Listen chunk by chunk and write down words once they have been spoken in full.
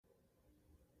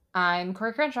I'm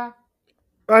Corey Crenshaw,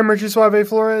 I'm Richie Suave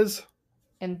Flores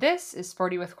and this is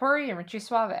Sporty with Corey and Richie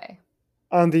Suave.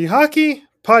 on the Hockey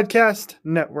Podcast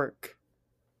Network.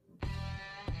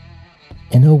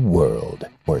 In a world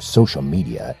where social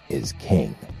media is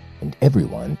king and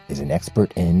everyone is an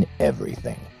expert in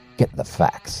everything, get the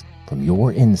facts from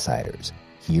your insiders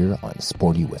here on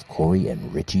Sporty with Corey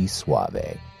and Richie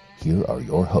Suave. Here are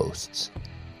your hosts,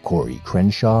 Corey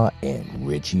Crenshaw and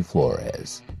Richie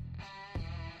Flores.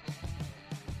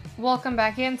 Welcome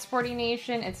back in, Sporty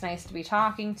Nation. It's nice to be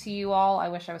talking to you all. I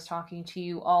wish I was talking to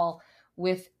you all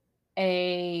with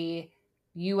a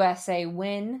USA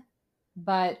win,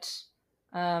 but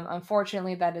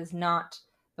unfortunately, that is not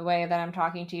the way that I'm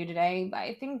talking to you today.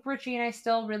 I think Richie and I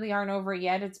still really aren't over it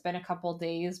yet. It's been a couple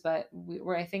days, but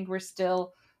I think we're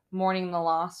still mourning the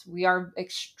loss. We are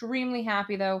extremely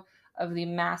happy, though, of the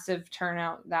massive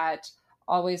turnout that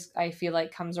always, I feel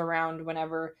like, comes around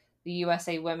whenever the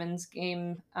USA women's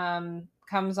game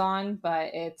comes on,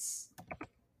 but it's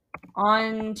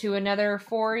on to another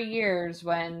 4 years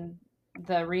when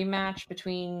the rematch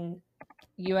between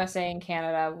USA and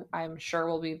Canada, I'm sure,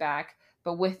 will be back.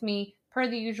 But with me, per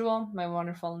the usual, my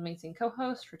wonderful, amazing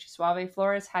co-host, Richie Suave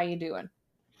Flores. How you doing?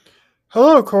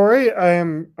 Hello, Corey.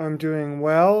 I'm doing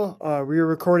well. We are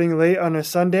recording late on a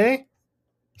Sunday,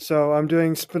 so I'm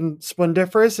doing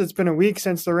splendiferous. It's been a week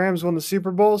since the Rams won the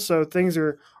Super Bowl, so things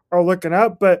are looking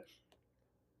up. But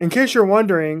in case you're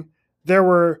wondering, there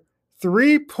were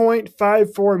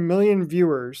 3.54 million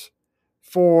viewers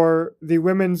for the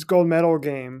women's gold medal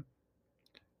game,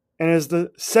 and is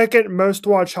the second most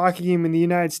watched hockey game in the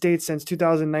United States since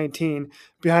 2019,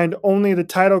 behind only the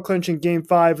title clinching Game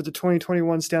 5 of the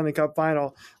 2021 Stanley Cup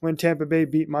Final when Tampa Bay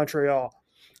beat Montreal.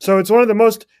 So it's one of the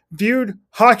most viewed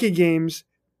hockey games,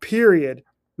 period.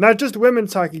 Not just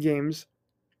women's hockey games,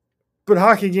 but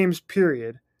hockey games,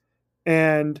 period.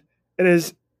 And it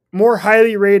is more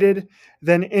highly rated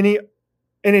than any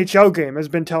NHL game has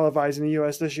been televised in the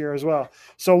U.S. this year as well.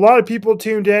 So a lot of people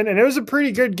tuned in, and it was a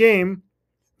pretty good game.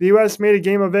 The U.S. made a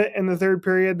game of it in the third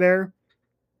period there.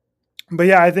 But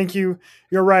yeah, I think you're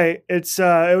right.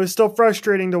 It was still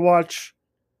frustrating to watch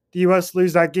the U.S.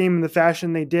 lose that game in the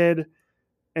fashion they did,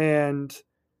 and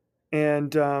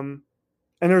and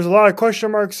there's a lot of question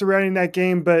marks surrounding that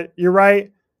game. But you're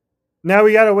right. Now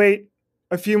we got to wait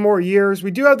a few more years.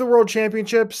 We do have the World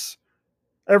Championships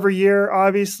every year,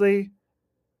 obviously.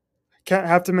 Can't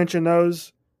have to mention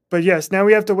those. But yes, now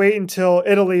we have to wait until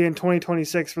Italy in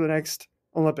 2026 for the next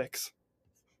Olympics.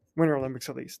 Winter Olympics,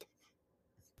 at least.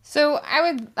 So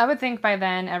I would think by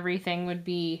then everything would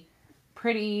be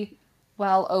pretty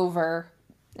well over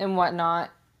and whatnot.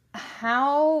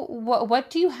 What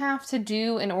do you have to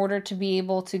do in order to be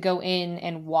able to go in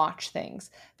and watch things?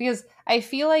 Because I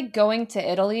feel like going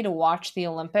to Italy to watch the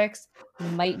Olympics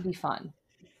might be fun.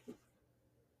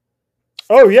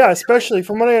 Oh yeah, especially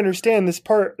from what I understand, this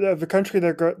part of the country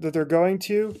that they're going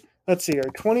to. Let's see,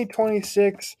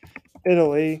 2026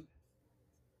 Italy.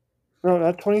 No,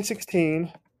 not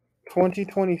 2016.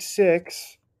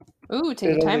 2026 Ooh,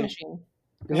 take a time Italy. machine.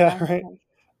 Go Yeah, back. right.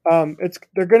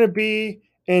 They're going to be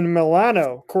in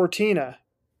Milano, Cortina.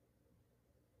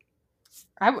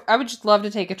 I would just love to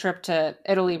take a trip to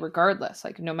Italy regardless,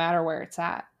 like no matter where it's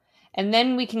at. And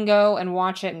then we can go and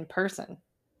watch it in person.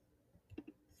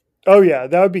 Oh yeah,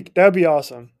 that would be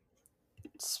awesome.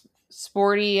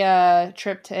 Sporty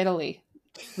trip to Italy.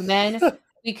 Then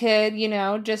we could,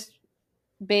 just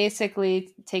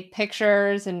basically take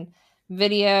pictures and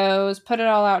videos, put it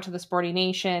all out to the Sporty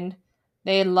Nation.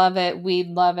 They'd love it. We'd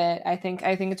love it. I think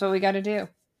it's what we got to do.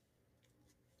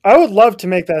 I would love to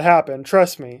make that happen.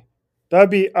 Trust me,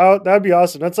 that'd be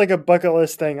awesome. That's like a bucket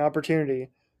list thing, opportunity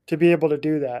to be able to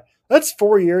do that. That's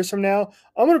 4 years from now.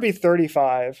 I'm gonna be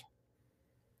 35.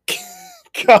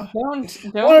 God,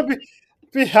 Don't I want don't to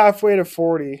be halfway to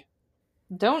 40.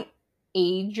 don't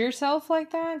age yourself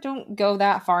like that. Don't go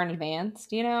that far in advance,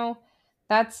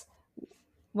 That's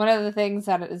one of the things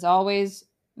that is always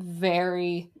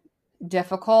very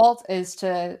difficult is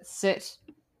to sit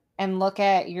and look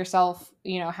at yourself,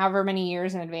 however many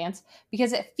years in advance,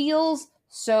 because it feels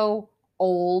so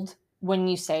old when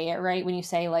you say it, right? When you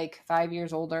say like 5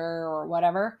 years older or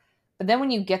whatever. But then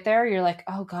when you get there, you're like,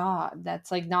 oh God,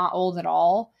 that's like not old at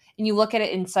all. And you look at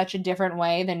it in such a different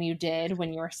way than you did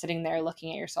when you were sitting there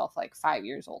looking at yourself like 5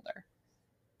 years older.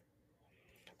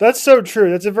 That's so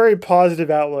true. That's a very positive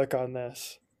outlook on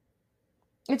this.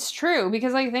 It's true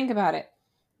because like think about it.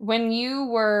 When you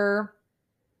were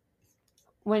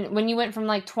when you went from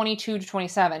like 22 to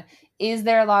 27, is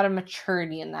there a lot of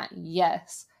maturity in that?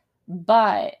 Yes.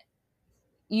 But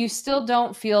you still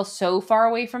don't feel so far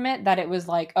away from it that it was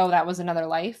like, oh, that was another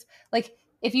life. Like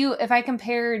if I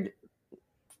compared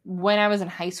when I was in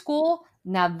high school,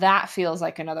 now that feels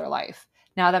like another life.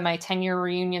 Now that my 10-year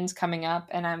reunion's coming up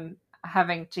and I'm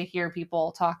having to hear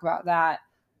people talk about that,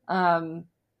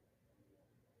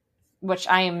 which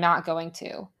I am not going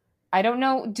to. I don't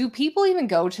know. Do people even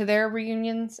go to their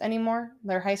reunions anymore?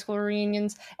 Their high school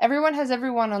reunions? Everyone has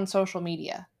everyone on social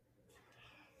media.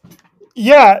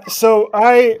 Yeah, so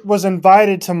I was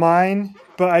invited to mine,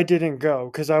 but I didn't go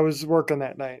because I was working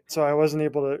that night, so I wasn't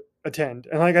able to attend.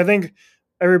 And like I think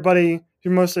everybody who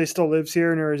mostly still lives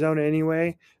here in Arizona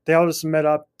anyway, they all just met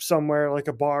up somewhere like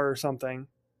a bar or something,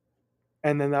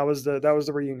 and then that was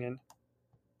the reunion.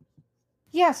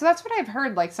 Yeah, so that's what I've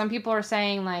heard. Like some people are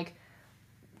saying like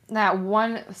that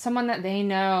someone that they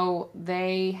know,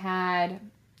 they had,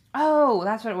 oh,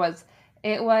 that's what it was.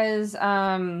 It was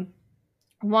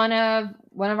one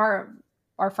of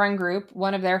our friend group,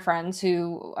 one of their friends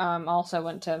who also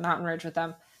went to Mountain Ridge with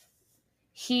them.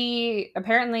 He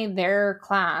apparently their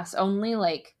class only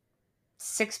like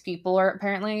 6 people or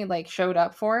apparently like showed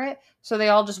up for it, so they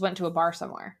all just went to a bar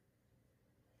somewhere.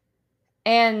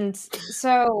 And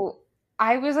so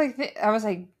I was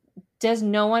like, does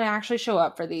no one actually show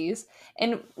up for these?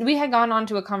 And we had gone on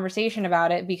to a conversation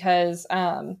about it because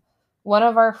one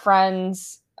of our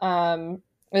friends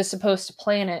was supposed to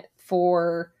plan it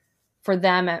for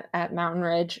them at Mountain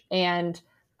Ridge, and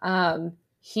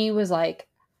he was like,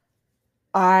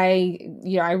 I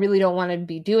really don't want to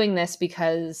be doing this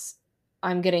because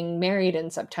I'm getting married in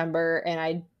September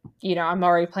and I'm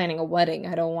already planning a wedding.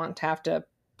 I don't want to have to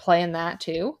plan that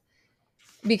too.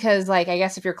 Because like, I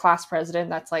guess if you're class president,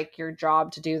 that's like your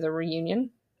job to do the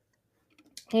reunion.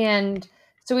 And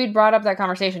so we'd brought up that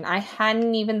conversation. I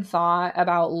hadn't even thought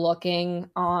about looking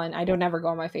on, I don't ever go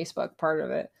on my Facebook part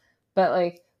of it, but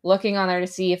like looking on there to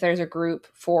see if there's a group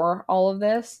for all of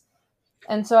this.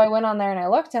 And so I went on there and I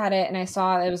looked at it and I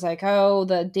saw it was like, oh,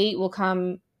 the date will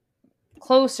come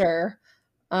closer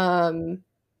when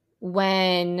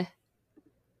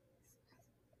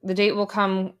the date will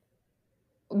come.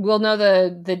 We'll know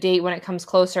the date when it comes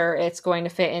closer. It's going to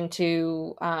fit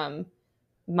into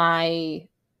my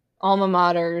alma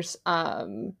mater's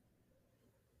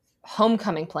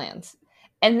homecoming plans.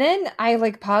 And then I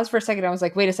like paused for a second. I was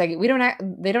like, wait a second.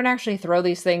 They don't actually throw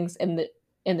these things in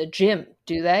the gym,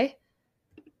 do they?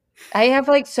 I have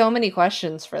like so many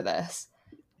questions for this.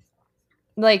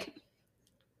 Like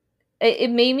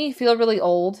it made me feel really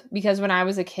old because when I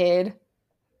was a kid,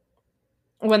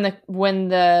 when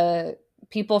the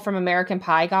people from American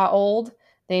Pie got old,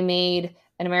 they made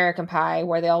an American Pie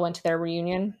where they all went to their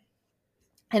reunion.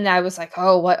 And I was like,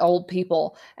 oh, what old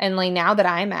people. And like now that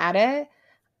I'm at it,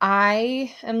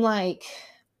 I am like,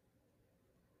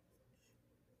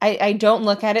 I don't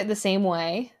look at it the same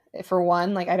way. For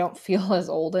one, like I don't feel as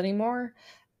old anymore.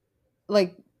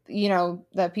 Like,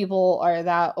 that people are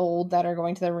that old that are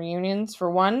going to the reunions,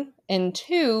 for one. And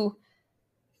two,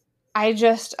 I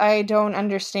don't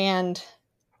understand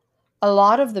a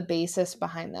lot of the basis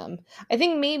behind them. I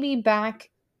think maybe back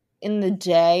in the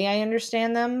day I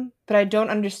understand them, but I don't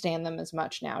understand them as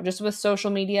much now. Just with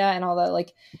social media and all that,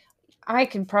 like I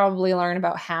could probably learn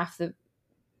about half the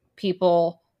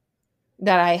people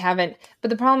that I haven't. But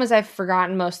the problem is I've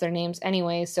forgotten most of their names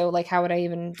anyway, so like how would I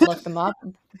even look them up?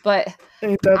 But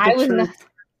I was not,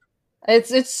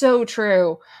 it's so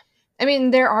true. I mean,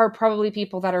 there are probably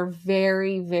people that are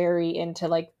very, very into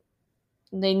like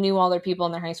they knew all their people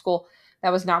in their high school. That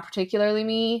was not particularly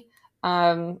me.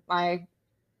 I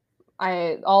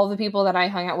all the people that I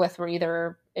hung out with were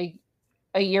either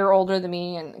a year older than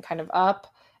me and kind of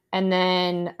up, and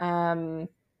then I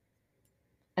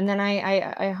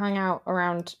hung out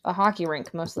around a hockey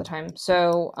rink most of the time.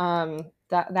 So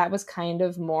that was kind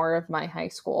of more of my high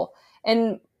school.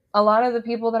 And a lot of the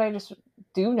people that I just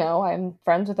do know, I'm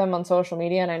friends with them on social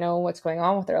media and I know what's going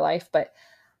on with their life, but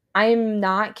I'm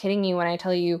not kidding you when I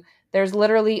tell you there's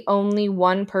literally only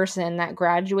one person that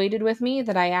graduated with me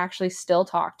that I actually still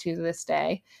talk to this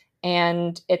day.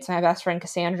 And it's my best friend,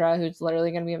 Cassandra, who's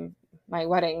literally going to be in my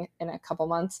wedding in a couple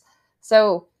months.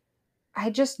 So I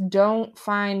just don't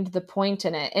find the point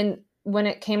in it. And when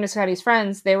it came to Scotty's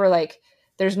friends, they were like,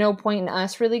 there's no point in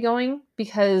us really going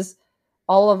because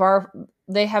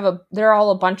they're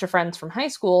all a bunch of friends from high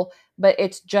school, but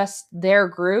it's just their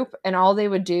group. And all they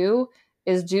would do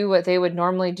is do what they would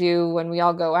normally do when we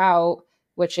all go out,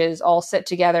 which is all sit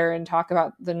together and talk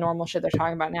about the normal shit they're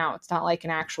talking about now. It's not like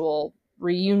an actual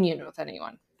reunion with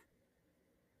anyone.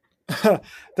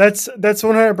 That's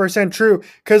 100% true.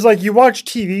 Cause like you watch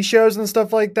TV shows and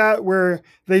stuff like that where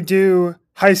they do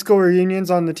high school reunions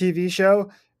on the TV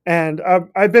show, and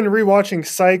I've been rewatching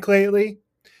Psych lately,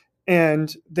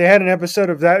 and they had an episode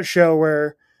of that show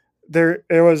where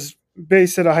it was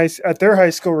based at their high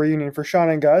school reunion for Sean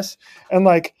and Gus, and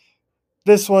like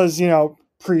this was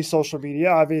pre-social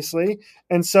media obviously,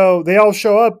 and so they all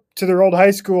show up to their old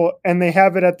high school and they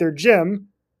have it at their gym,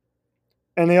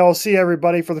 and they all see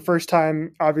everybody for the first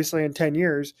time obviously in 10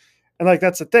 years, and like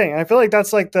that's the thing. I feel like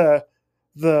that's like the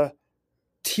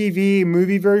TV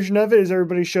movie version of it, is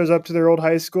everybody shows up to their old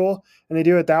high school and they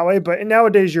do it that way. But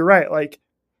nowadays you're right, like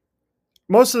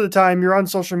most of the time you're on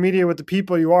social media with the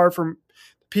people you are from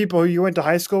people who you went to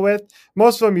high school with.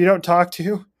 Most of them you don't talk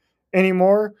to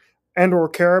anymore and or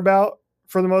care about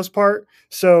for the most part.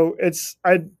 So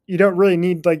you don't really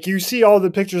need, like, you see all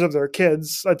the pictures of their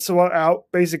kids. That's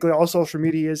what basically all social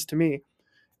media is to me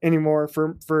anymore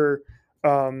for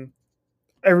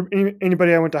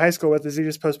anybody I went to high school with, is they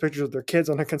just post pictures of their kids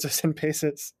on a consistent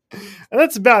basis. And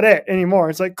that's about it anymore.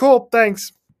 It's like, cool,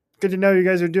 thanks. Good to know you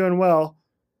guys are doing well.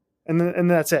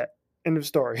 And that's it. End of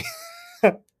story.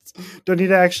 Don't need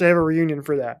to actually have a reunion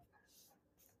for that.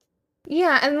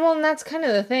 Yeah, and that's kind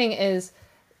of the thing, is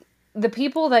the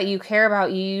people that you care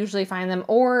about, you usually find them,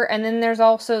 and then there's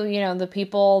also, the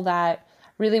people that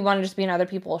really want to just be in other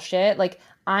people's shit. Like,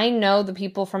 I know the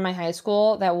people from my high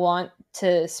school that want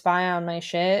to spy on my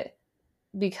shit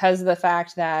because of the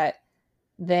fact that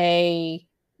they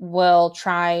will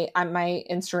try, my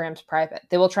Instagram's private.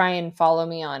 They will try and follow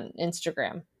me on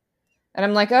Instagram. And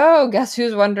I'm like, oh, guess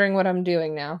who's wondering what I'm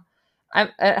doing now?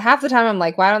 Half the time I'm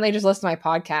like, why don't they just listen to my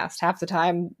podcast? Half the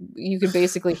time you could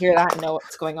basically hear that and know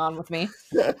what's going on with me.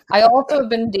 I also have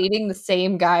been dating the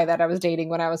same guy that I was dating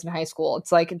when I was in high school.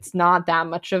 It's like, it's not that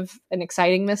much of an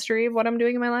exciting mystery of what I'm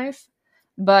doing in my life.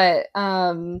 But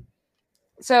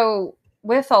so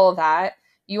with all of that,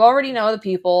 you already know the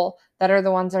people that are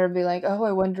the ones that are be like, oh,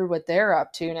 I wonder what they're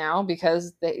up to now,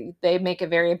 because they make it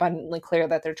very abundantly clear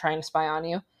that they're trying to spy on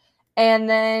you. And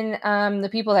then the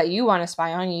people that you want to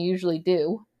spy on, you usually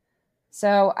do.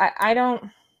 So I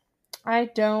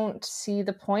don't see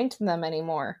the point in them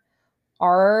anymore.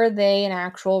 Are they an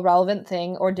actual relevant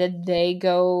thing, or did they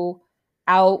go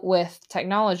out with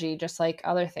technology just like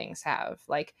other things have?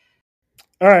 Like,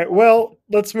 all right, well,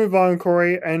 let's move on,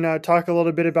 Corey, and talk a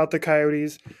little bit about the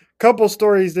Coyotes. Couple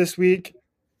stories this week.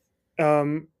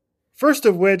 First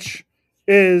of which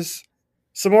is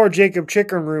some more Jakob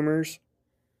Chychrun rumors.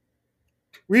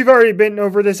 We've already been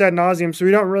over this ad nauseum, so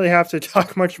we don't really have to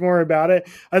talk much more about it.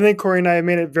 I think Corey and I have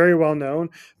made it very well known.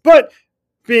 But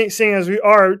seeing as we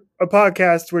are a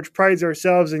podcast which prides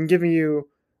ourselves in giving you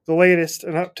the latest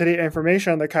and up-to-date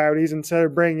information on the Coyotes instead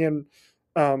of bringing in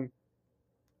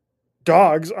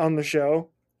dogs on the show,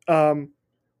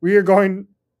 we are going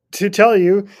to tell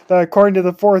you that according to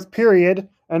the fourth period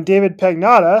and David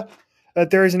Pagnotta, that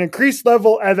there is an increased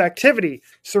level of activity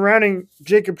surrounding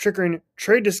Jakob Chychrun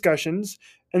trade discussions,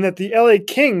 and that the LA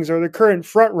Kings are the current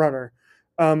front runner.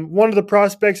 One of the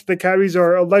prospects the Coyotes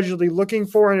are allegedly looking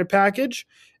for in a package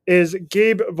is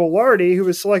Gabe Vilardi, who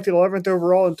was selected 11th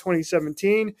overall in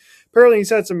 2017. Apparently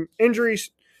he's had some injury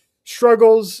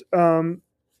struggles along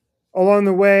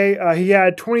the way. He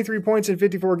had 23 points in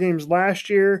 54 games last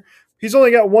year. He's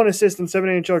only got 1 assist in 7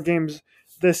 NHL games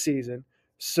this season.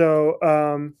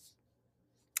 So,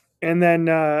 and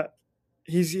then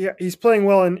he's playing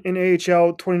well in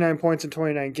AHL, 29 points in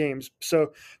 29 games.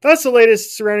 So that's the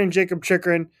latest surrounding Jakob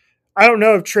Chychrun. I don't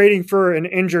know if trading for an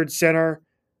injured center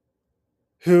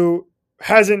who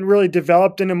hasn't really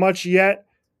developed into much yet,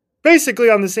 basically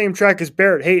on the same track as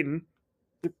Barrett Hayton.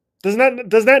 Does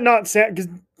that not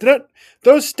sound?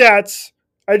 Those stats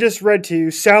I just read to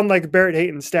you sound like Barrett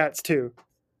Hayton stats too.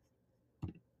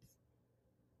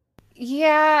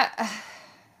 Yeah,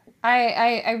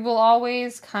 I will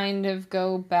always kind of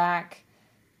go back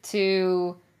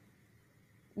to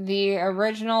the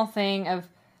original thing of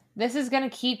this is going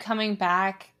to keep coming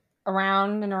back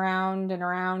around and around and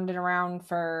around and around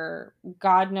for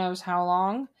God knows how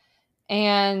long,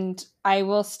 and I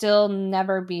will still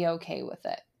never be okay with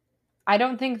it. I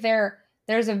don't think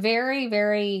there's a very,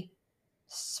 very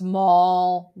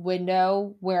small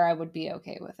window where I would be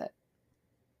okay with it.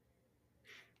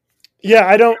 Yeah,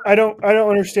 I don't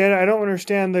understand. I don't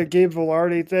understand the Gabe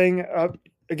Vilardi thing.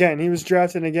 Again, he was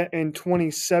drafted again in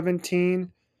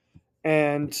 2017,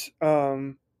 and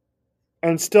still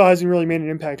hasn't really made an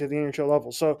impact at the NHL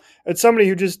level. So it's somebody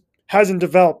who just hasn't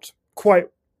developed quite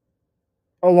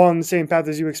along the same path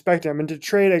as you expect him. And to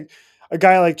trade a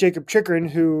guy like Jakob Chychrun,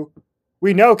 who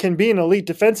we know can be an elite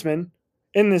defenseman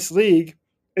in this league,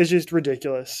 is just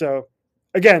ridiculous. So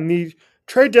again, the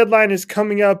trade deadline is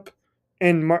coming up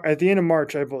at the end of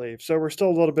March, I believe. So we're still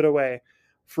a little bit away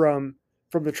from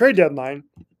the trade deadline.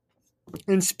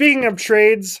 And speaking of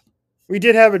trades, we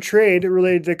did have a trade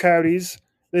related to the Coyotes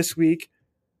this week.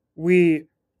 We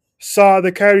saw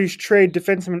the Coyotes trade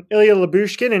defenseman Ilya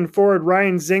Lyubushkin and forward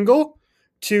Ryan Dzingel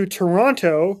to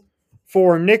Toronto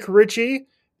for Nick Ritchie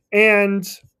and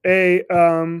a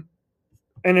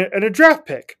draft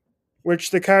pick,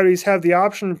 which the Coyotes have the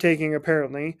option of taking.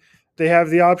 Apparently, they have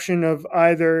the option of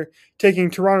either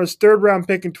taking Toronto's third-round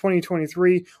pick in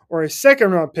 2023 or a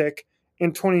second-round pick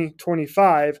in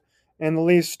 2025, and the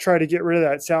Leafs try to get rid of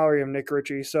that salary of Nick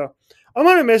Ritchie. So I'm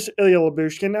gonna miss Ilya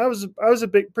Lyubushkin. I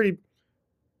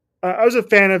was a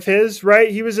fan of his.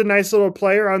 Right, he was a nice little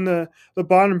player on the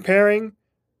bottom pairing.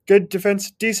 Good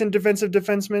defense, decent defensive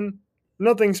defenseman.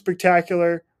 Nothing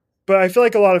spectacular, but I feel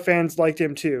like a lot of fans liked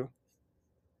him too.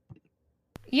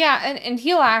 Yeah, and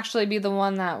he'll actually be the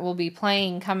one that will be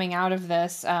playing coming out of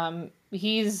this.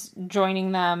 He's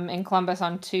joining them in Columbus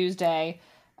on Tuesday,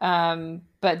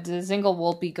 but Dzingel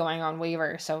will be going on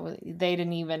waiver, so they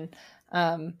didn't even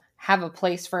have a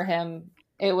place for him.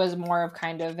 It was more of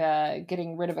kind of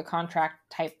getting rid of a contract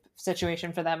type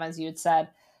situation for them, as you had said.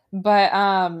 But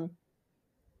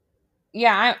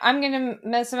yeah, I'm going to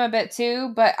miss him a bit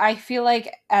too, but I feel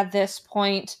like at this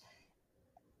point,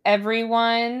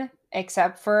 everyone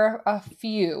except for a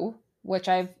few, which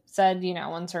I've said,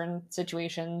 in certain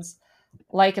situations,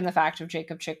 like in the fact of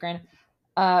Jakob Chychrun,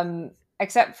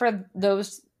 except for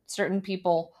those certain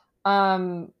people,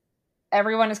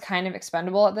 everyone is kind of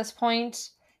expendable at this point.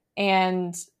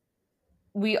 And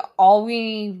all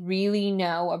we really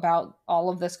know about all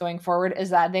of this going forward is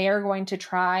that they are going to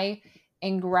try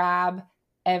and grab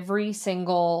every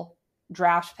single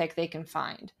draft pick they can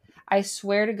find. I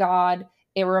swear to God,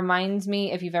 it reminds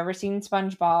me, if you've ever seen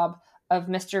SpongeBob, of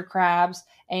Mr. Krabs.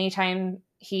 Anytime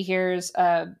he hears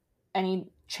any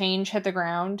change hit the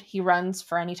ground, he runs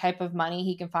for any type of money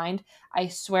he can find. I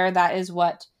swear that is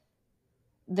what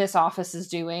this office is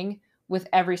doing with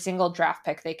every single draft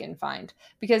pick they can find.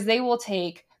 Because they will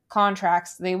take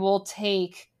contracts, they will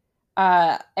take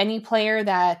any player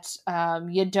that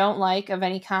you don't like of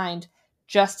any kind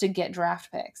just to get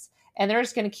draft picks. And they're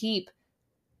just going to keep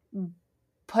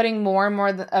putting more and more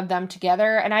of them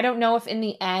together. And I don't know if in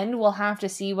the end we'll have to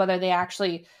see whether they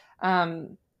actually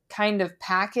kind of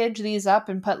package these up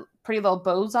and put pretty little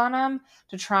bows on them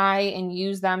to try and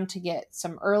use them to get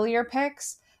some earlier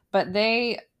picks. But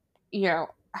they,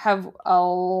 have a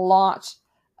lot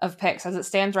of picks. As it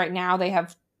stands right now, they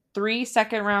have 3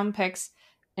 second-round picks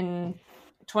in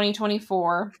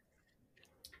 2024.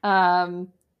 Where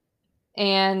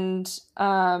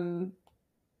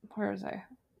was I?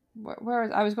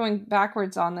 I was going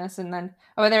backwards on this, and then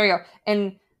there we go.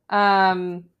 And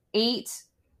 8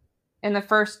 in the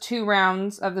first 2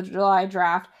 rounds of the July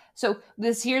draft. So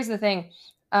here's the thing.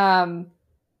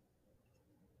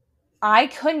 I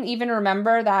couldn't even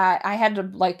remember that. I had to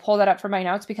pull that up from my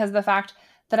notes because of the fact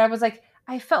that I was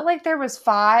I felt like there was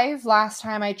 5 last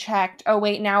time I checked. Oh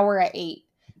wait, now we're at 8.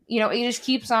 It just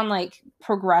keeps on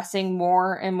progressing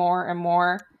more and more and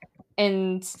more.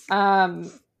 And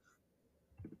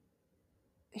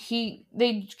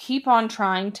they keep on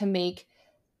trying to make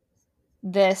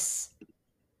this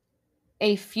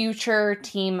a future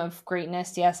team of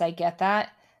greatness. Yes, I get that.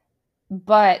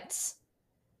 But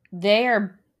they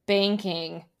are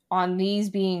banking on these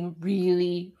being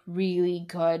really, really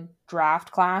good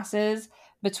draft classes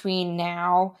between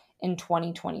now and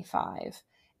 2025.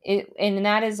 And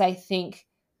that is, I think,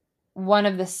 one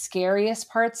of the scariest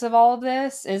parts of all of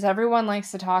this is everyone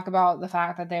likes to talk about the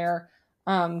fact that they're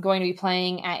going to be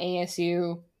playing at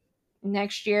ASU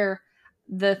next year.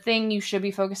 The thing you should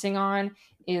be focusing on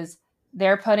is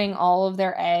they're putting all of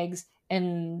their eggs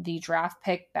in the draft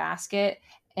pick basket.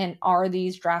 And are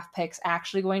these draft picks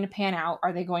actually going to pan out?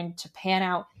 Are they going to pan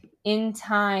out in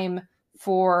time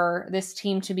for this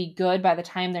team to be good by the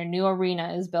time their new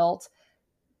arena is built?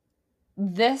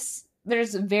 There's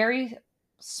very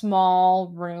small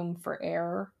room for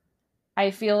error,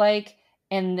 I feel like,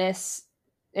 in this.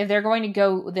 If they're going to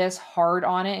go this hard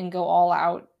on it and go all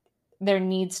out, there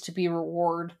needs to be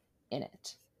reward in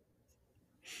it.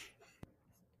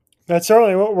 That's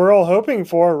certainly what we're all hoping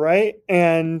for, right?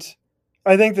 And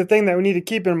I think the thing that we need to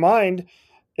keep in mind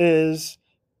is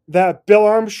that Bill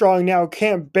Armstrong now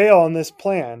can't bail on this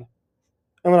plan.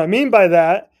 And what I mean by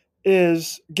that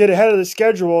is get ahead of the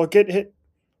schedule, get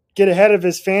ahead of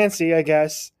his fancy, I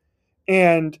guess,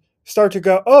 and start to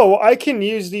go, oh, I can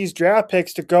use these draft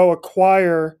picks to go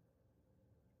acquire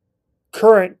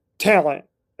current talent,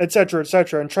 et cetera,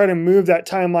 and try to move that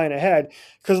timeline ahead.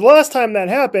 Because the last time that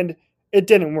happened, it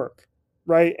didn't work,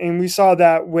 right? And we saw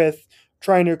that with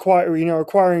trying to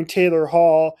acquiring Taylor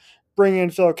Hall, bringing in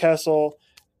Phil Kessel.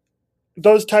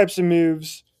 Those types of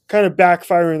moves kind of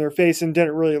backfired in their face and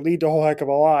didn't really lead to a whole heck of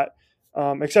a lot,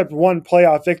 except one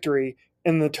playoff victory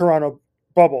in the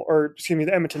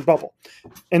the Edmonton bubble,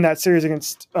 in that series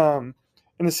against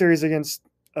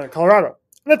Colorado.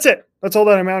 And that's it. That's all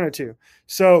that amounted to.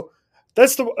 So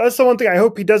that's the one thing I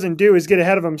hope he doesn't do, is get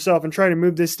ahead of himself and try to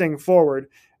move this thing forward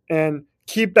and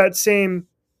keep that same,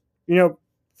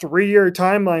 3-year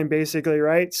timeline, basically,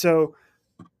 right? So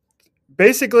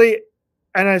basically,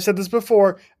 and I've said this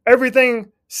before,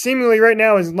 everything seemingly right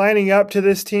now is lining up to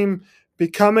this team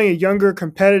becoming a younger,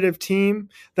 competitive team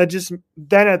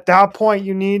then at that point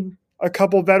you need a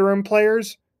couple veteran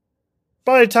players.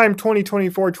 By the time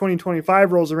 2024,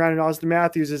 2025 rolls around and Auston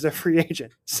Matthews is a free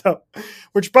agent. So,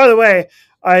 which, by the way,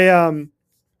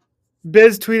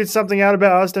 Biz tweeted something out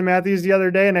about Auston Matthews the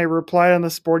other day, and I replied on the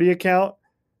Sporty account.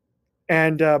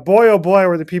 And boy, oh boy,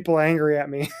 were the people angry at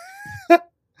me. I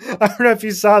don't know if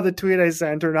you saw the tweet I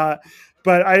sent or not,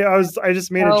 but I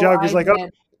just made a joke. I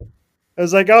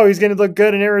was like, oh, he's going to look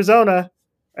good in Arizona.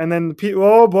 And then the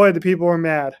people were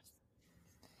mad.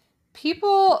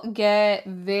 People get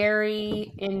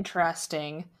very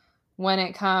interesting when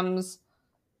it comes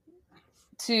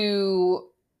to,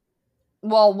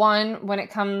 when it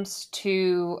comes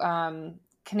to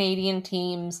Canadian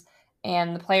teams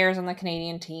and the players on the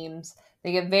Canadian teams.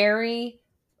 They get very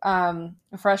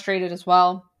frustrated as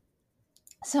well.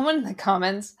 Someone in the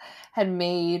comments had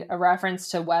made a reference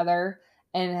to weather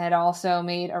and had also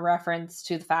made a reference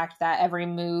to the fact that every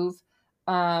move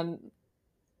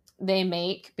they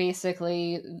make,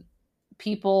 basically,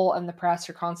 people and the press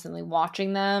are constantly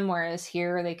watching them, whereas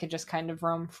here they could just kind of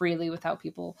roam freely without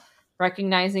people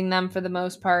recognizing them for the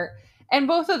most part. And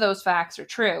both of those facts are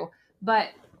true, but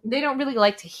they don't really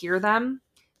like to hear them.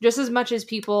 Just as much as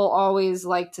people always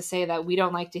like to say that we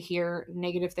don't like to hear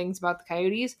negative things about the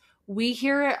Coyotes, we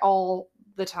hear it all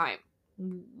the time.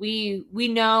 We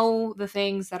know the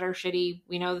things that are shitty.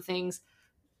 We know the things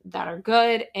that are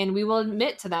good, and we will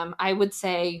admit to them, I would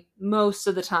say, most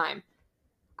of the time.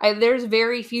 There's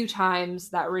very few times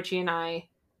that Richie and I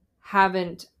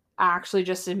haven't actually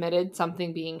just admitted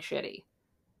something being shitty.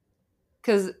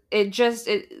 Because it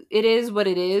is what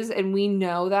it is, and we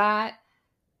know that.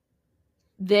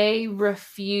 They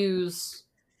refuse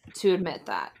to admit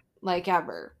that, like,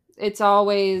 ever. It's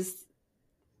always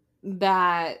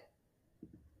that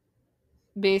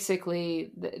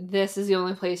basically this is the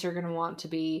only place you're going to want to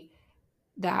be,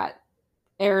 that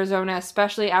Arizona,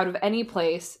 especially out of any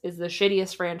place, is the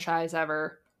shittiest franchise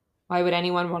ever. Why would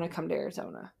anyone want to come to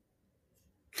Arizona?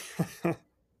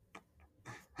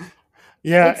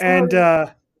 Yeah, it's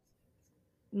and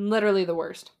literally the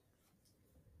worst.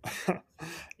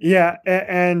 Yeah,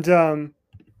 and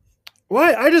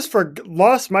I just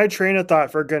lost my train of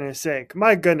thought, for goodness sake.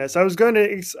 My goodness, I was going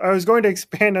to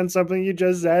expand on something you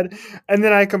just said, and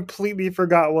then I completely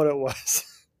forgot what it was.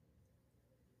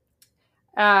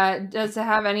 Does it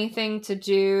have anything to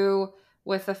do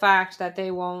with the fact that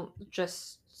they won't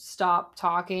just stop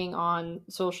talking on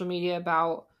social media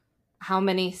about how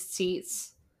many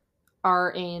seats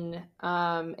are in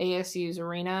ASU's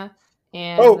arena,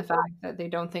 and the fact that they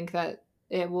don't think that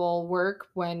it will work,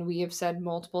 when we have said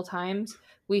multiple times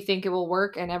we think it will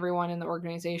work, and everyone in the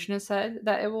organization has said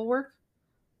that it will work?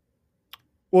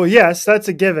 Well, yes, that's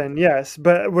a given, yes.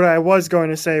 But what I was going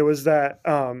to say was that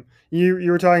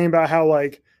you were talking about how,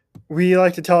 like, we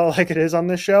like to tell it like it is on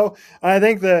this show. And I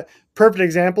think the perfect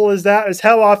example is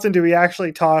how often do we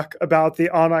actually talk about the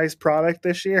on-ice product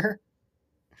this year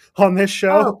on this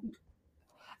show? Oh,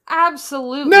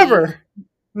 absolutely. Never.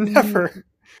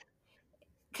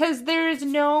 Because there is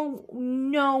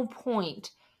no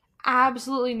point,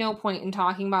 absolutely no point in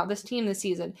talking about this team this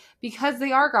season, because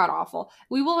they are god-awful.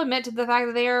 We will admit to the fact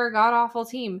that they are a god-awful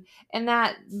team, and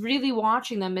that really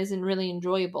watching them isn't really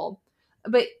enjoyable.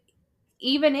 But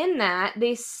even in that,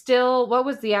 they still, what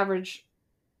was the average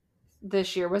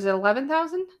this year? Was it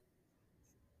 11,000?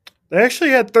 They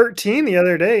actually had 13 the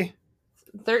other day.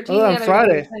 13 on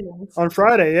Friday. On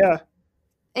Friday, yeah.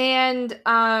 And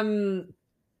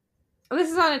this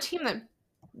is on a team that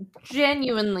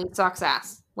genuinely sucks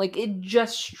ass. Like, it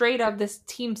just straight up, this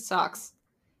team sucks.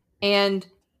 And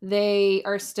people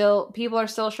are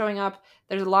still showing up.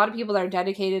 There's a lot of people that are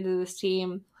dedicated to this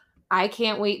team. I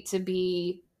can't wait to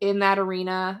be in that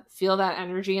arena, feel that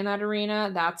energy in that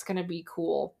arena. That's going to be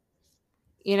cool.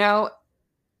 You know,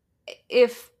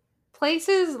 if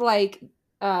places like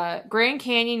Grand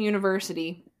Canyon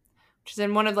University, which is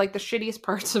in one of, like, the shittiest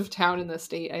parts of town in the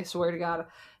state, I swear to God,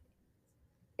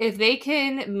 if they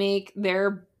can make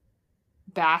their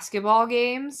basketball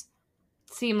games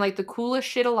seem like the coolest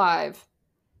shit alive.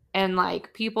 And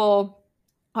like people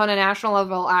on a national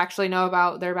level actually know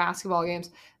about their basketball games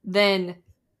than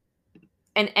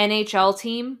an NHL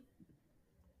team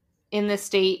in the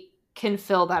state can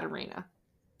fill that arena.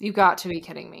 You got to be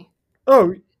kidding me.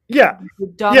 Oh, yeah.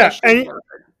 Yeah.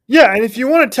 And if you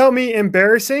want to tell me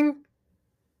embarrassing,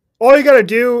 all you got to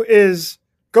do is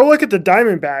go look at the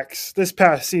Diamondbacks this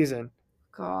past season.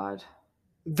 God.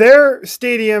 Their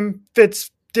stadium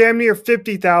fits damn near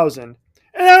 50,000.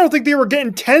 And I don't think they were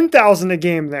getting 10,000 a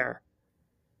game there.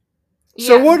 Yeah,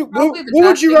 so what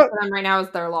would you for them right now is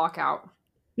their lockout.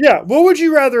 Yeah, what would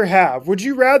you rather have? Would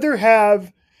you rather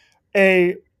have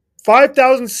a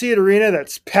 5,000 seat arena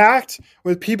that's packed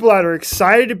with people that are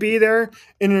excited to be there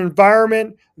in an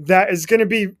environment that is going to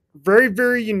be very,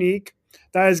 very unique,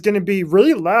 that is going to be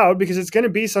really loud because it's going to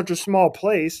be such a small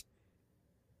place?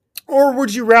 Or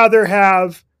would you rather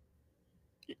have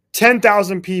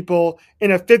 10,000 people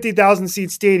in a 50,000 seat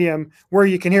stadium where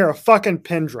you can hear a fucking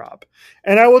pin drop?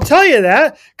 And I will tell you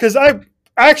that because I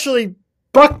actually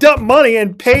bucked up money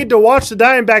and paid to watch the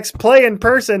Diamondbacks play in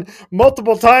person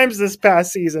multiple times this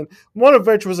past season, one of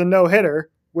which was a no-hitter,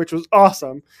 which was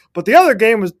awesome. But the other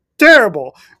game was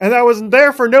terrible, and I wasn't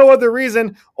there for no other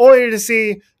reason, only to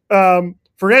see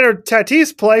Fernando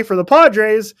Tatis play for the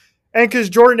Padres, and because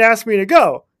Jordan asked me to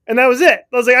go. And that was it.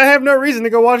 I was like, I have no reason to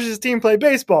go watch this team play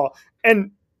baseball.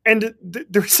 And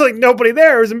there's like nobody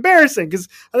there. It was embarrassing because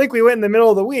I think we went in the middle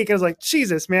of the week. And I was like,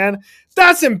 Jesus, man,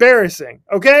 that's embarrassing.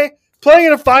 Okay? Playing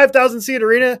in a 5,000 seat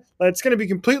arena that's going to be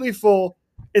completely full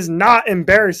is not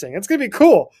embarrassing. It's going to be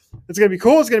cool. It's going to be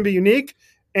cool. It's going to be unique.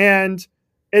 And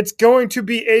it's going to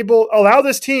be allow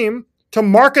this team to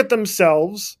market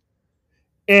themselves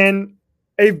in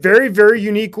a very, very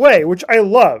unique way, which I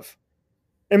love,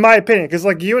 in my opinion. Because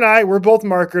like you and I, we're both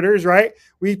marketers, right?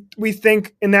 We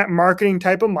think in that marketing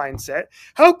type of mindset.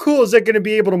 How cool is it going to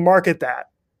be able to market that?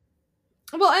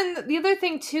 Well, and the other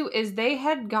thing too is they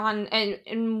had gone,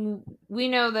 and we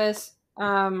know this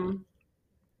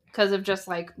because of just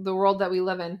like the world that we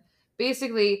live in.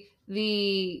 Basically,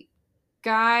 the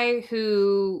guy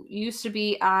who used to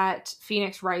be at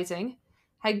Phoenix Rising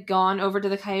had gone over to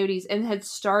the Coyotes and had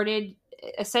started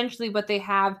essentially what they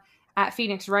have at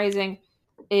Phoenix Rising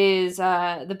is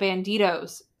the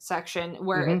Banditos section,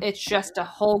 where it's just a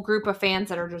whole group of fans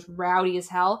that are just rowdy as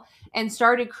hell, and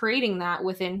started creating that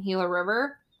within Gila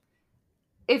River.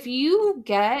 If you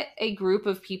get a group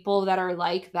of people that are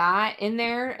like that in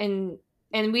there, and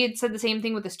we had said the same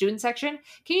thing with the student section,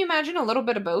 can you imagine a little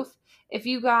bit of both? If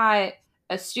you got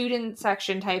a student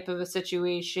section type of a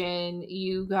situation,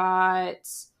 you got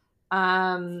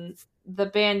the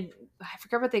band, I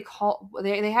forget what they call,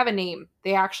 they have a name.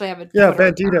 They actually have a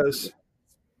Banditos.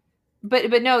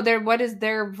 But no, what is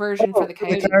their version for the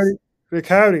Coyotes? The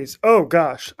Coyotes. Oh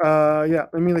gosh. Yeah.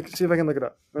 Let me see if I can look it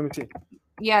up. Let me see.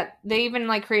 Yeah, they even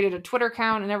like created a Twitter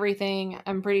account and everything.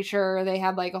 I'm pretty sure they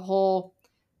had like a whole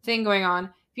thing going on.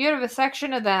 If you have a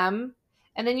section of them,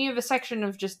 and then you have a section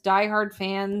of just diehard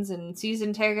fans and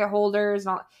season ticket holders,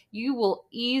 and all, you will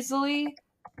easily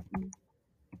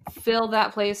fill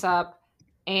that place up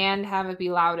and have it be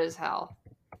loud as hell.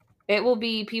 It will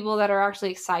be people that are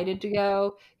actually excited to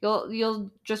go. You'll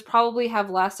just probably have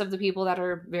less of the people that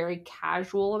are very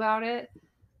casual about it.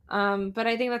 But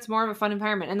I think that's more of a fun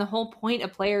environment. And the whole point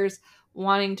of players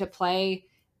wanting to play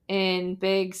in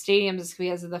big stadiums is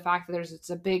because of the fact that it's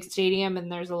a big stadium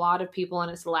and there's a lot of people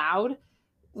and it's loud.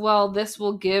 Well, this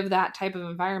will give that type of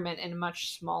environment in a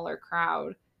much smaller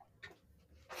crowd.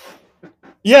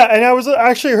 Yeah, and I was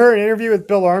actually heard an interview with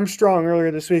Bill Armstrong earlier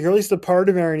this week, or at least a part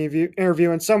of our interview,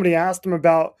 and somebody asked him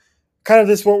about kind of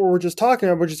this, what we were just talking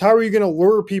about, which is how are you going to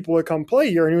lure people to come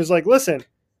play here? And he was like, listen,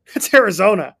 it's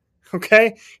Arizona,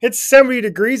 okay? It's 70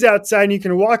 degrees outside, and you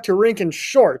can walk to rink in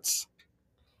shorts.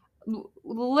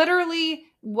 Literally,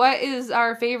 what is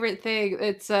our favorite thing?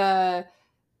 It's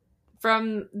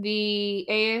from the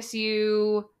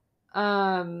ASU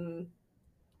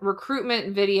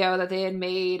recruitment video that they had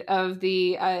made of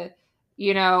the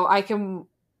I can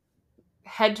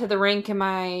head to the rink in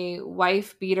my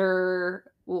wife beater.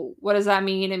 What does that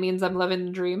mean? It means I'm living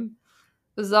the dream.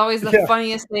 This is always the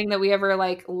funniest thing that we ever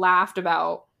like laughed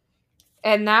about.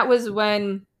 And that was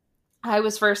when I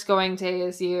was first going to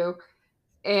ASU,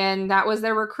 and that was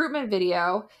their recruitment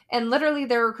video. And literally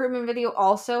their recruitment video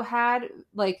also had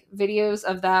like videos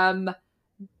of them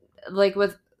like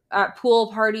with at pool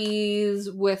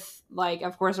parties with like,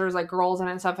 of course there was like girls in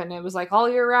it and stuff, and it was like all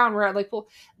year round we're at like pool.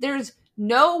 There's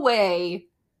no way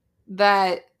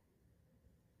that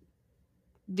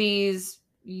these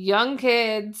young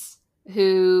kids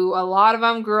who a lot of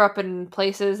them grew up in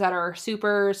places that are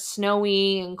super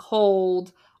snowy and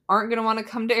cold, aren't going to want to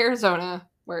come to Arizona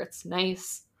where it's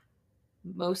nice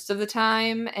most of the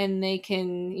time, and they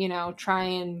can, try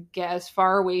and get as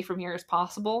far away from here as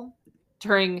possible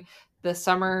during the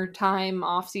summertime,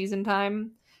 off-season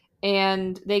time.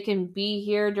 And they can be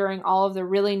here during all of the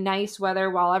really nice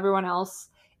weather while everyone else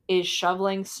is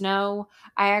shoveling snow.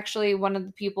 One of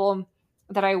the people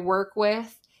that I work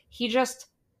with, he just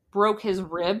broke his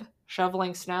rib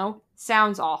shoveling snow.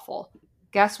 Sounds awful.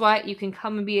 Guess what? You can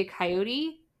come and be a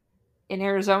coyote in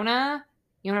Arizona.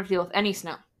 You don't have to deal with any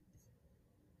snow.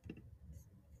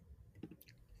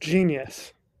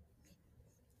 Genius.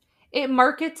 It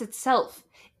markets itself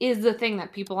is the thing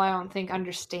that people, I don't think,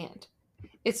 understand.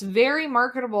 It's very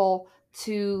marketable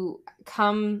to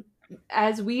come,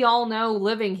 as we all know,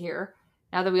 living here,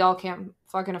 now that we all can't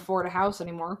fucking afford a house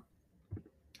anymore.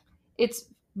 It's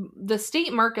the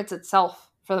state markets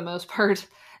itself for the most part,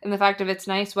 and the fact of its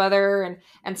nice weather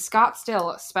and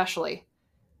Scottsdale especially.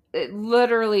 It,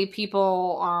 literally,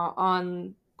 people are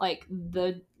on like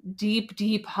the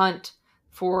deep hunt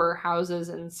for houses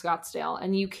in Scottsdale,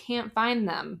 and you can't find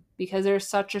them because there's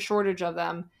such a shortage of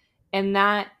them, and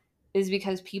that is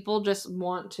because people just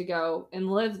want to go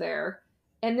and live there.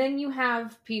 And then you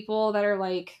have people that are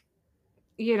like,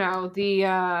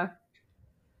 the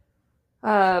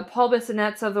Paul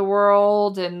Bissonets of the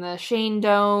world and the Shane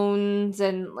Doans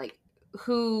and like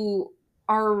who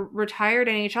are retired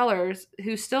NHLers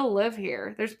who still live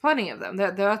here. There's plenty of them.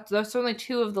 That's only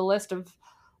two of the list of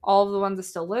all of the ones that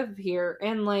still live here.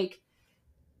 And like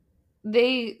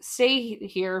they stay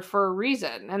here for a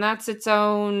reason. And that's its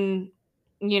own,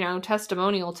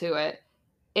 testimonial to it.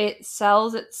 It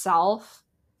sells itself.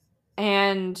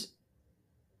 And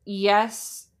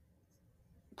yes,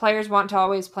 players want to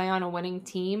always play on a winning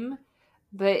team,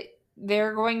 but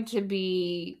they're going to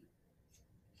be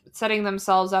setting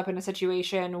themselves up in a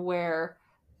situation where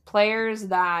players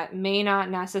that may not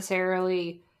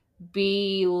necessarily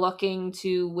be looking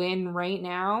to win right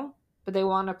now, but they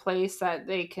want a place that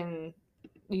they can,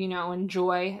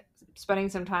 enjoy spending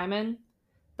some time in,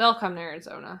 they'll come to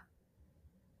Arizona.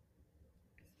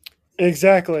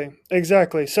 Exactly.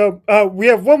 So we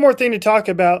have one more thing to talk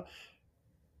about,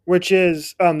 which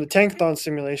is the Tankathon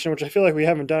simulation, which I feel like we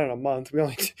haven't done in a month. We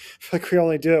only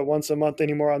do it once a month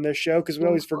anymore on this show because we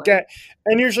always forget,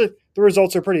 and usually the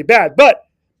results are pretty bad. But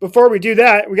before we do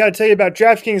that, we got to tell you about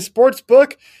DraftKings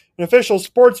Sportsbook, an official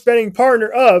sports betting partner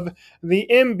of the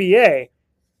NBA.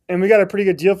 And we got a pretty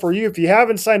good deal for you. If you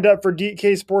haven't signed up for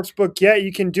DK Sportsbook yet,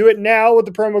 you can do it now with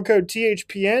the promo code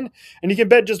THPN, and you can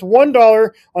bet just $1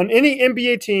 on any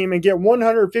NBA team and get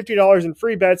 $150 in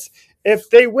free bets if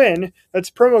they win. That's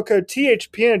promo code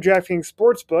THPN at DraftKings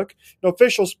Sportsbook, an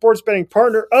official sports betting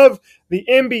partner of the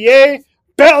NBA.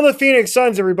 Bet on the Phoenix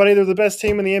Suns, everybody. They're the best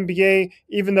team in the NBA,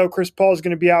 even though Chris Paul is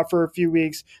going to be out for a few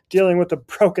weeks dealing with a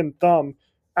broken thumb.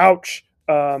 Ouch.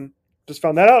 Just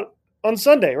found that out on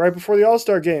Sunday, right before the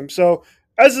All-Star game. So,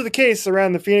 as is the case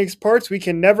around the Phoenix parts, we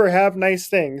can never have nice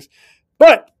things.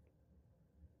 But,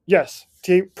 yes,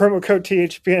 promo code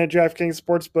THPN at DraftKings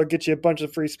Sportsbook gets you a bunch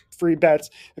of free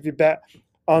bets if you bet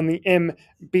on the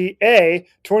NBA.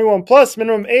 21 plus,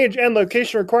 minimum age and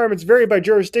location requirements vary by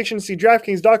jurisdiction. See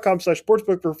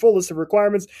DraftKings.com/sportsbook for a full list of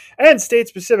requirements and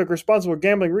state-specific responsible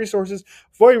gambling resources.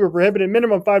 Void where prohibited.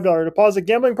 Minimum $5 deposit.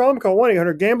 Gambling problem? Call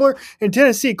 1-800-GAMBLER. In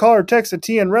Tennessee, call or text the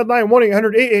TN Redline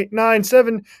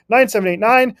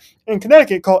 1-800-889-9789. In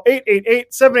Connecticut, call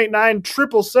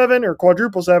 888-789-777 or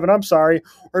quadruple 7,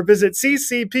 or visit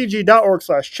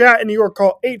ccpg.org/chat. In New York,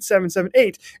 call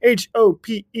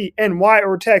 8778-HOPENY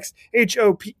or text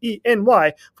HOPENY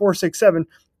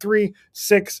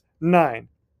 467-369.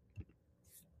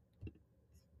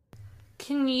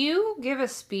 Can you give a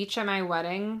speech at my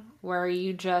wedding where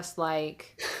you just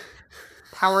like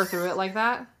power through it like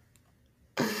that?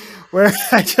 Where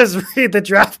I just read the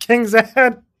DraftKings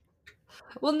ad?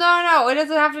 Well, no, it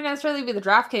doesn't have to necessarily be the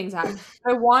DraftKings ad.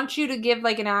 I want you to give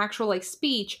like an actual like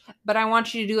speech, but I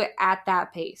want you to do it at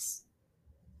that pace.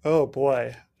 Oh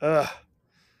boy. I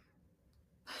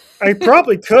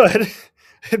probably could.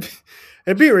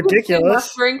 It'd be ridiculous.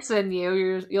 Enough drinks in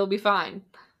you, you'll be fine.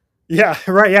 Yeah,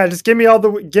 right. Yeah, just give me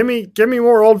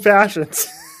more old fashions.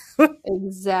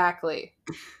 Exactly.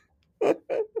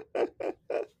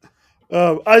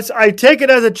 I take it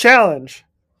as a challenge.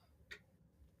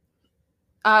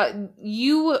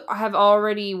 You have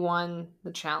already won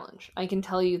the challenge. I can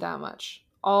tell you that much.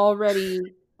 Already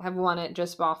have won it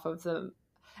just off of the.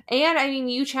 And I mean,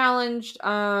 you challenged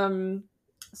someone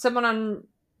on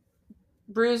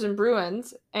Brews and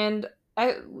Bruins, and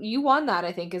you won that.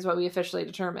 I think is what we officially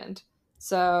determined.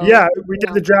 So yeah, we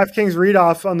did the DraftKings read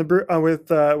off on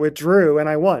the with Drew, and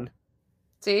I won.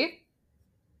 See?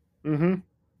 Mm-hmm.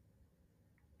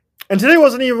 And today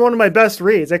wasn't even one of my best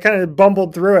reads. I kind of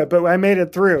bumbled through it, but I made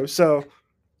it through. So,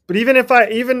 but even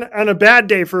on a bad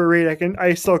day for a read,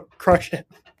 I still crush it.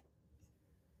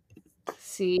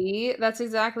 See, that's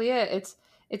exactly it.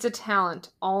 It's a talent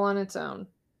all on its own.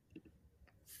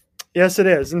 Yes, it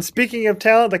is. And speaking of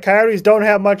talent, the Coyotes don't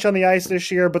have much on the ice this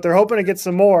year, but they're hoping to get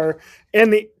some more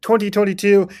in the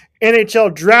 2022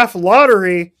 NHL Draft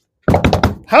Lottery.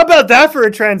 How about that for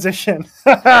a transition?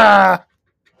 That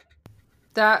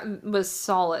was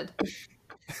solid.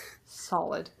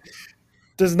 Solid.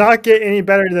 Does not get any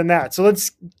better than that. So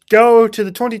let's go to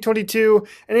the 2022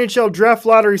 NHL Draft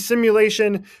Lottery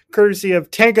simulation, courtesy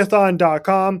of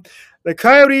Tankathon.com. The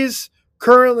Coyotes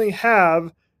currently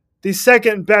have the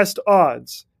second best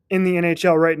odds in the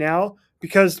NHL right now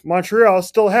because Montreal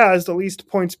still has the least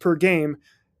points per game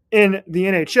in the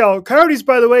NHL. Coyotes,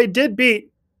 by the way, did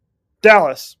beat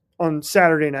Dallas on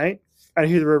Saturday night at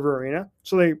Gila River Arena,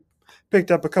 so they picked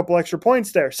up a couple extra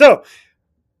points there. So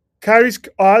Coyotes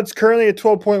odds currently at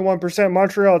 12.1%,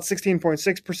 Montreal at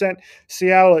 16.6%,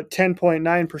 Seattle at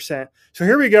 10.9%. So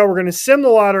here we go. We're going to sim the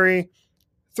lottery.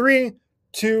 3,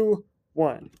 2,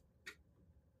 1.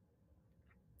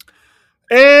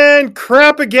 And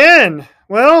crap again.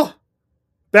 Well,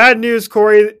 bad news,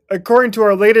 Corey. According to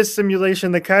our latest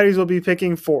simulation, the Coyotes will be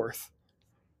picking 4th.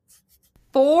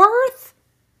 4th?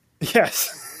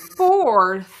 Yes.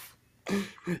 4th.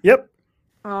 Yep.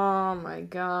 Oh my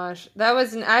gosh.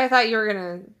 I thought you were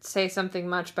going to say something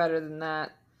much better than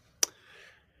that.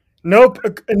 Nope.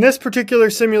 In this particular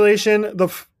simulation, the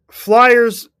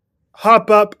Flyers hop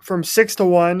up from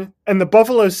 6-1, and the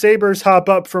Buffalo Sabres hop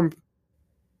up from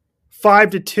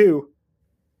 5-2.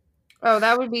 Oh,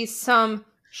 that would be some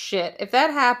shit. If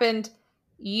that happened,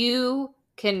 you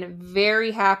can very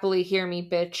happily hear me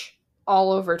bitch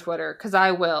all over Twitter, because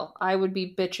I will. I would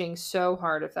be bitching so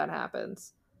hard if that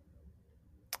happens.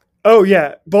 Oh,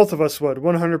 yeah. Both of us would.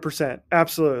 100%.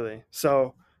 Absolutely.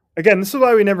 So, again, this is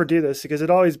why we never do this, because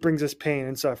it always brings us pain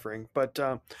and suffering. But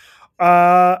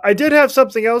I did have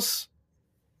something else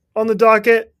on the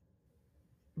docket,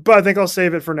 but I think I'll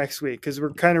save it for next week because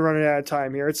we're kind of running out of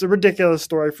time here. It's a ridiculous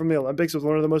story from the Olympics with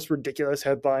one of the most ridiculous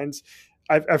headlines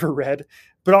I've ever read.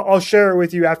 But I'll share it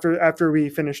with you after we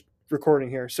finish recording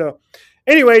here. So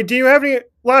anyway, do you have any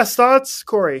last thoughts,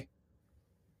 Corey?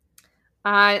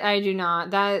 I do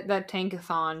not. That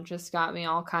Tankathon just got me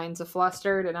all kinds of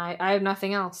flustered, and I have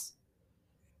nothing else.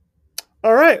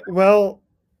 All right. Well,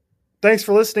 thanks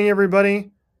for listening,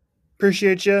 everybody.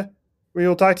 Appreciate you. We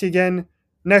will talk to you again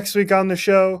next week on the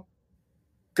show.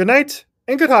 Good night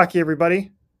and good hockey,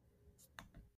 everybody.